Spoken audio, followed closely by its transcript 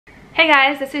Hey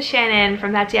guys, this is Shannon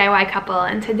from That DIY Couple,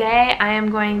 and today I am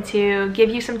going to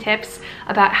give you some tips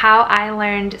about how I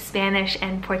learned Spanish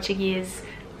and Portuguese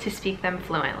to speak them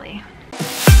fluently.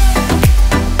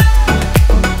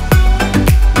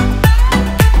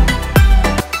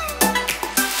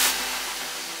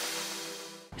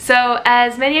 So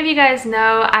as many of you guys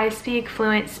know, I speak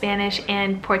fluent Spanish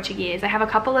and Portuguese. I have a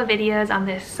couple of videos on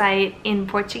this site in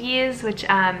Portuguese, which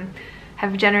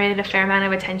have generated a fair amount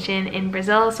of attention in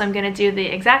Brazil, so I'm going to do the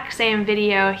exact same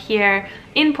video here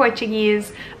in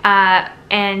Portuguese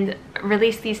and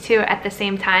release these two at the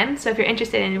same time. So if you're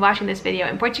interested in watching this video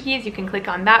in Portuguese, you can click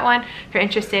on that one. If you're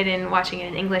interested in watching it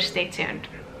in English, stay tuned.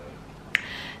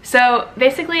 So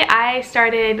basically, I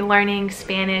started learning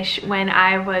Spanish when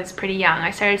I was pretty young.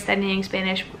 I started studying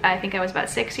Spanish, I think I was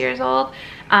about 6 years old.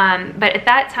 But at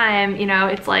that time, you know,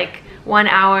 it's like 1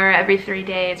 hour every 3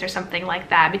 days or something like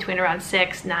that, between around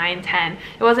 6, 9, 10.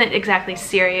 It wasn't exactly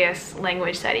serious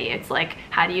language study. It's like,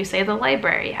 how do you say the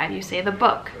library? How do you say the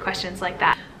book? Questions like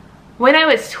that. When I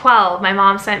was 12, my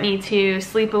mom sent me to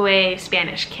sleepaway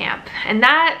Spanish camp. And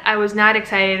that I was not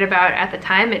excited about at the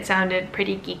time. It sounded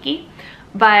pretty geeky.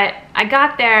 But I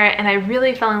got there and I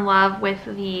really fell in love with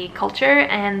the culture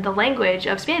and the language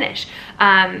of Spanish.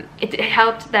 It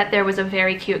helped that there was a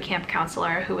very cute camp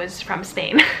counselor who was from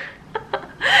Spain.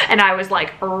 And I was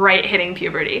like right hitting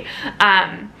puberty.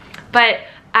 But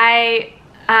I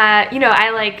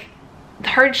like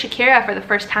heard Shakira for the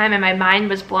first time and my mind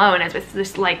was blown as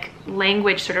this like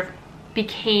language sort of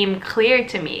became clear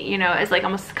to me, you know, as like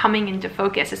almost coming into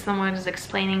focus, as someone was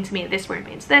explaining to me this word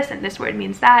means this and this word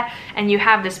means that, and you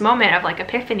have this moment of like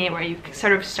epiphany where you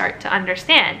sort of start to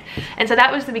understand. And so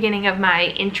that was the beginning of my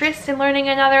interest in learning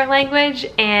another language,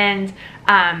 and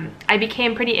I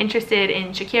became pretty interested in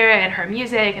Shakira and her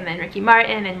music, and then Ricky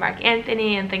Martin and Mark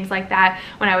Anthony and things like that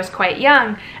when I was quite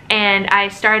young. And I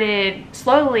started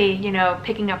slowly, you know,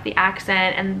 picking up the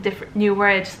accent and different new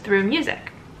words through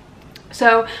music.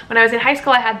 So when I was in high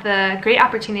school, I had the great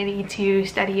opportunity to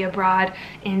study abroad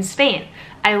in Spain.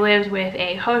 I lived with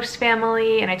a host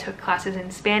family and I took classes in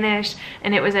Spanish,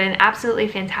 and it was an absolutely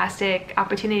fantastic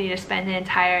opportunity to spend an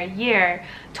entire year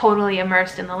totally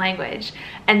immersed in the language.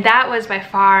 And that was by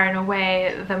far and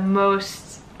away the most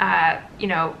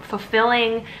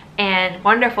fulfilling and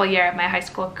wonderful year of my high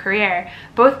school career,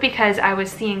 both because I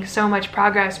was seeing so much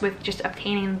progress with just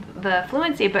obtaining the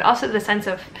fluency, but also the sense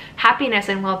of happiness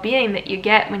and well-being that you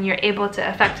get when you're able to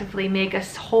effectively make a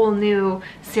whole new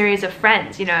series of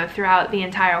friends, you know, throughout the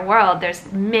entire world.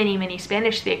 There's many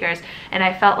Spanish speakers, and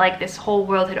I felt like this whole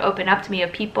world had opened up to me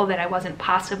of people that I wasn't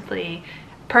possibly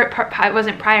I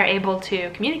wasn't prior able to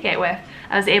communicate with.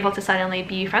 I was able to suddenly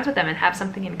be friends with them and have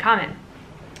something in common.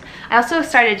 I also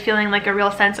started feeling like a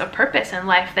real sense of purpose in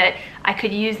life, that I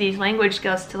could use these language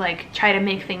skills to like try to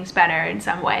make things better in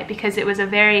some way, because it was a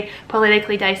very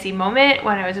politically dicey moment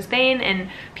when I was in Spain and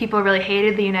people really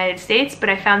hated the United States. But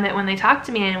I found that when they talked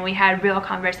to me and we had real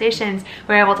conversations,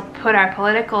 we were able to put our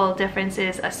political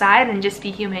differences aside and just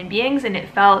be human beings, and it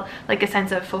felt like a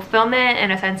sense of fulfillment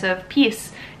and a sense of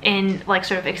peace in like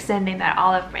sort of extending that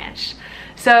olive branch.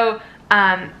 So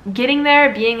getting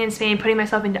there, being in Spain, putting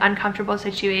myself into uncomfortable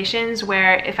situations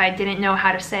where if I didn't know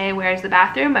how to say where's the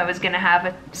bathroom, I was going to have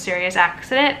a serious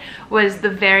accident, was the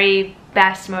very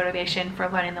best motivation for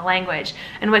learning the language.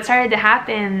 And what started to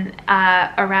happen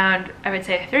around, I would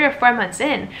say 3 or 4 months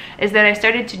in, is that I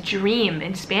started to dream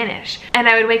in Spanish. And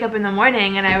I would wake up in the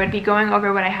morning and I would be going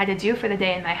over what I had to do for the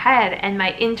day in my head, and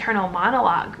my internal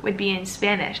monologue would be in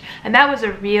Spanish. And that was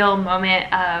a real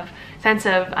moment of sense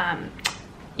of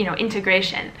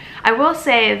integration. I will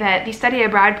say that these study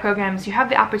abroad programs, you have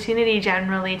the opportunity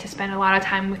generally to spend a lot of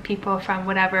time with people from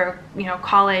whatever, you know,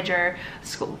 college or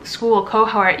school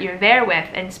cohort you're there with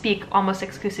and speak almost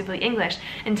exclusively English.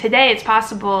 And today it's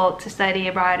possible to study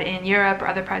abroad in Europe or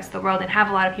other parts of the world and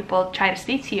have a lot of people try to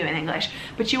speak to you in English.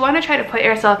 But you want to try to put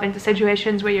yourself into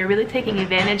situations where you're really taking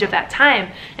advantage of that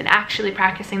time and actually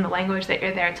practicing the language that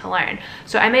you're there to learn.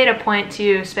 So I made a point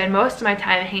to spend most of my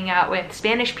time hanging out with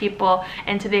Spanish people,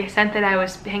 and to the extent that I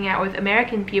was hanging out with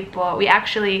American people, we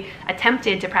actually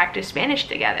attempted to practice Spanish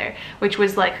together, which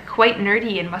was like quite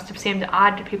nerdy and must have seemed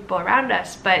odd to people around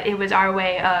us, but it was our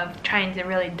way of trying to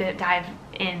really dive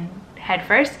in head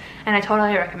first, and I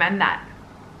totally recommend that.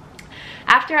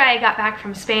 After I got back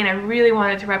from Spain, I really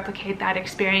wanted to replicate that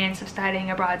experience of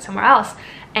studying abroad somewhere else,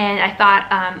 and I thought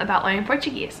about learning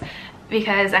Portuguese,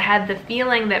 because I had the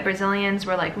feeling that Brazilians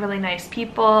were like really nice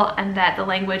people and that the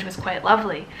language was quite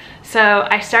lovely. So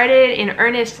I started in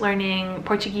earnest learning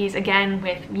Portuguese again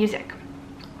with music.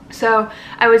 So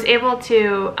I was able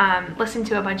to listen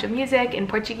to a bunch of music in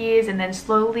Portuguese and then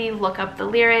slowly look up the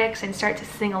lyrics and start to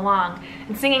sing along.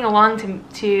 And singing along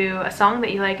to a song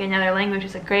that you like in another language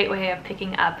is a great way of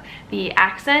picking up the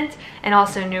accent and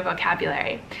also new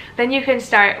vocabulary. Then you can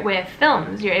start with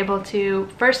films. You're able to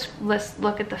first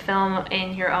look at the film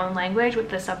in your own language with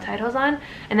the subtitles on,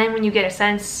 and then when you get a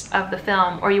sense of the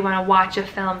film, or you want to watch a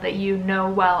film that you know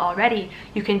well already,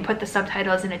 you can put the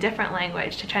subtitles in a different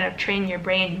language to try to train your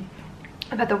brain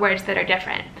about the words that are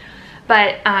different.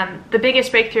 But the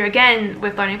biggest breakthrough again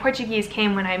with learning Portuguese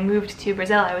came when I moved to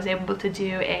Brazil. I was able to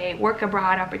do a work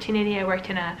abroad opportunity. I worked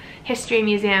in a history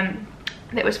museum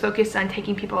that was focused on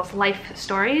taking people's life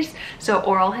stories, so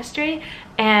oral history,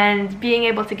 and being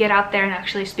able to get out there and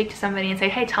actually speak to somebody and say,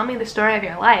 hey, tell me the story of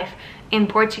your life in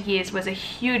Portuguese was a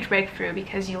huge breakthrough,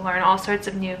 because you learn all sorts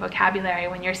of new vocabulary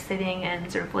when you're sitting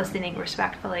and sort of listening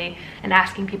respectfully and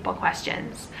asking people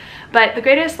questions. But the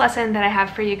greatest lesson that I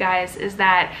have for you guys is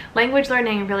that language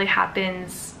learning really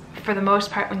happens for the most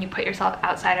part when you put yourself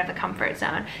outside of the comfort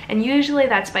zone. And usually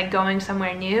that's by going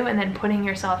somewhere new and then putting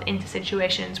yourself into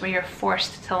situations where you're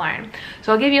forced to learn.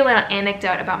 So I'll give you a little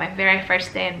anecdote about my very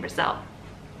first day in Brazil.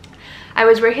 I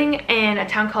was working in a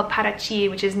town called Paraty,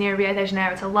 which is near Rio de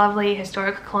Janeiro. It's a lovely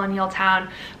historic colonial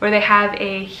town where they have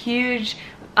a huge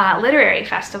literary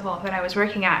festival that I was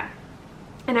working at.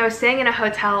 And I was staying in a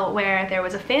hotel where there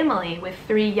was a family with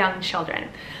 3 young children.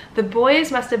 The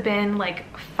boys must have been like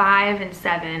 5 and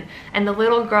 7, and the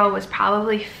little girl was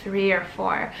probably 3 or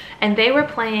 4. And they were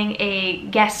playing a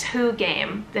Guess Who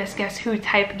game, this Guess Who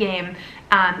type game,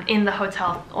 in the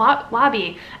hotel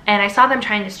lobby, and I saw them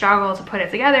trying to struggle to put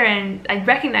it together, and I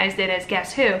recognized it as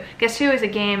Guess Who. Guess Who is a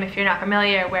game, if you're not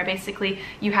familiar, where basically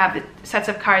you have sets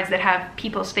of cards that have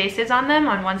people's faces on them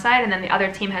on one side, and then the other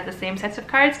team has the same sets of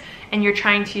cards, and you're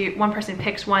trying to, one person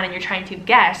picks one and you're trying to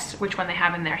guess which one they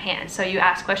have in their hand. So you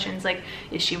ask questions like,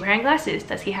 is she wearing glasses?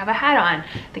 Does he have a hat on?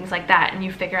 Things like that, and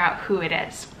you figure out who it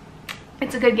is.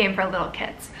 It's a good game for little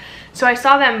kids. So I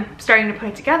saw them starting to put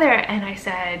it together, and I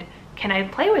said, can I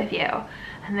play with you?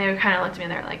 And they kind of looked at me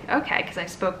and they were like, okay, because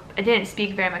I didn't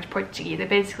speak very much Portuguese. I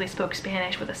basically spoke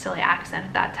Spanish with a silly accent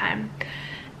at that time.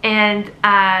 And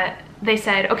they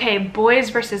said, okay, boys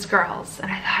versus girls.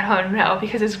 And I thought, oh no,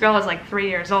 because this girl was like 3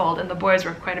 years old and the boys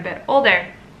were quite a bit older.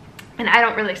 And I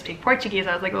don't really speak Portuguese.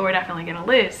 I was like, well, we're definitely gonna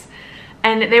lose.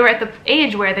 And they were at the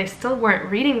age where they still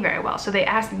weren't reading very well. So they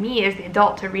asked me as the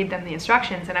adult to read them the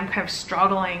instructions, and I'm kind of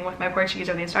struggling with my Portuguese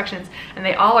or the instructions, and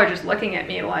they all are just looking at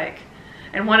me like,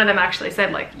 and one of them actually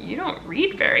said like, you don't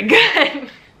read very good.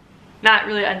 Not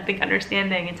really, I think,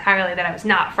 understanding entirely that I was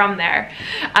not from there.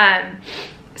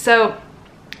 So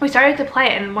we started to play,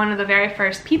 and one of the very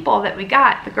first people that we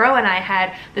got, the girl and I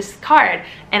had this card,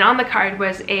 and on the card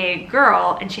was a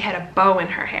girl, and she had a bow in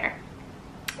her hair.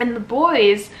 And the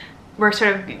boys were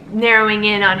sort of narrowing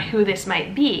in on who this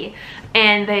might be,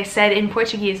 and they said in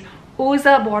Portuguese,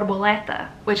 usa borboleta,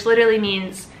 which literally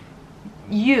means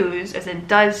use, as in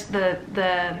does,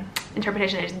 the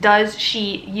interpretation is does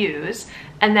she use,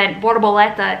 and then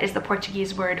borboleta is the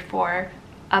Portuguese word for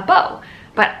a bow.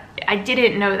 But I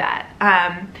didn't know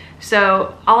that.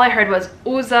 So all I heard was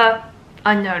usa,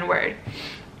 unknown word.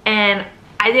 And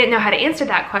I didn't know how to answer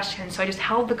that question, so I just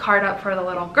held the card up for the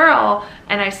little girl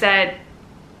and I said,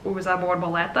 usa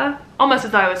borboleta? Almost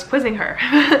as though I was quizzing her,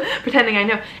 pretending I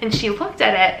know. And she looked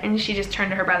at it and she just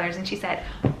turned to her brothers and she said,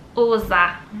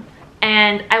 usa.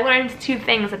 And I learned 2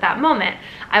 things at that moment.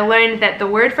 I learned that the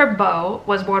word for bow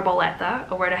was borboleta,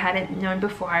 a word I hadn't known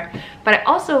before. But I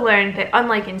also learned that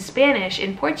unlike in Spanish,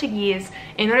 in Portuguese,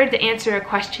 in order to answer a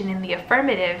question in the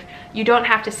affirmative, you don't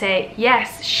have to say,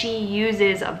 yes, she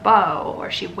uses a bow,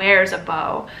 or she wears a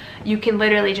bow. You can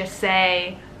literally just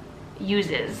say,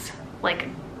 uses, like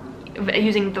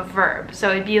using the verb. So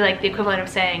it'd be like the equivalent of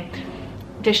saying,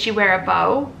 does she wear a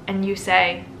bow? And you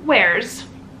say, wears.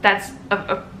 That's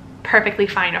a perfectly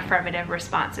fine affirmative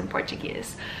response in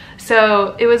Portuguese.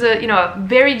 So it was a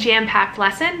very jam-packed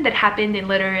lesson that happened in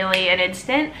literally an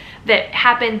instant, that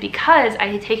happened because I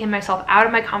had taken myself out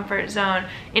of my comfort zone.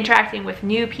 Interacting with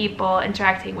new people,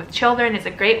 interacting with children is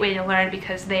a great way to learn,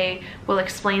 because they will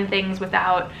explain things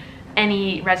without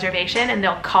any reservation and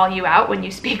they'll call you out when you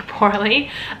speak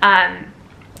poorly.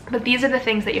 But these are the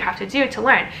things that you have to do to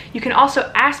learn. You can also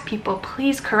ask people,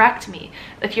 please correct me.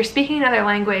 If you're speaking another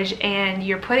language and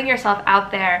you're putting yourself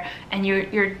out there and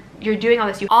you're doing all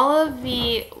this, all of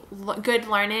the good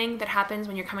learning that happens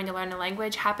when you're coming to learn a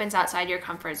language happens outside your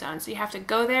comfort zone. So you have to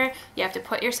go there, you have to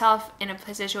put yourself in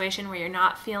a situation where you're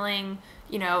not feeling,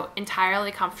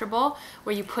 entirely comfortable,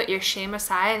 where you put your shame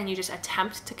aside and you just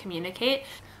attempt to communicate.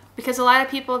 Because a lot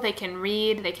of people, they can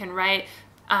read, they can write,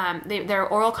 their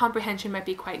oral comprehension might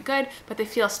be quite good, but they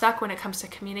feel stuck when it comes to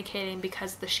communicating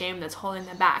because of the shame that's holding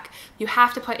them back. You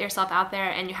have to put yourself out there,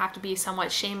 and you have to be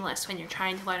somewhat shameless when you're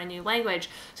trying to learn a new language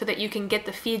so that you can get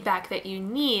the feedback that you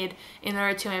need in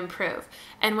order to improve.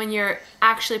 And when you're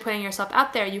actually putting yourself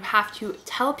out there, you have to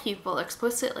tell people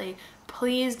explicitly,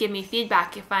 please give me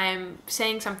feedback. If I'm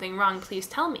saying something wrong, please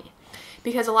tell me.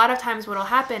 Because a lot of times what will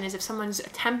happen is if someone's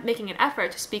making an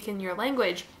effort to speak in your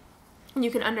language, and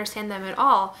you can understand them at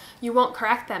all, you won't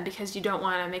correct them because you don't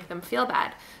want to make them feel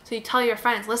bad. So you tell your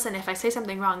friends, listen, if I say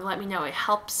something wrong, let me know. It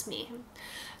helps me.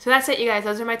 So that's it, you guys.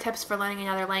 Those are my tips for learning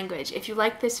another language. If you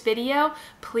like this video,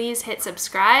 please hit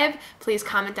subscribe. Please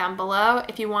comment down below.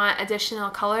 If you want additional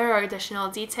color or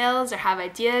additional details or have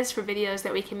ideas for videos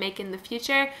that we can make in the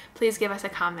future, please give us a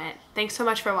comment. Thanks so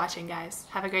much for watching, guys.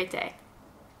 Have a great day.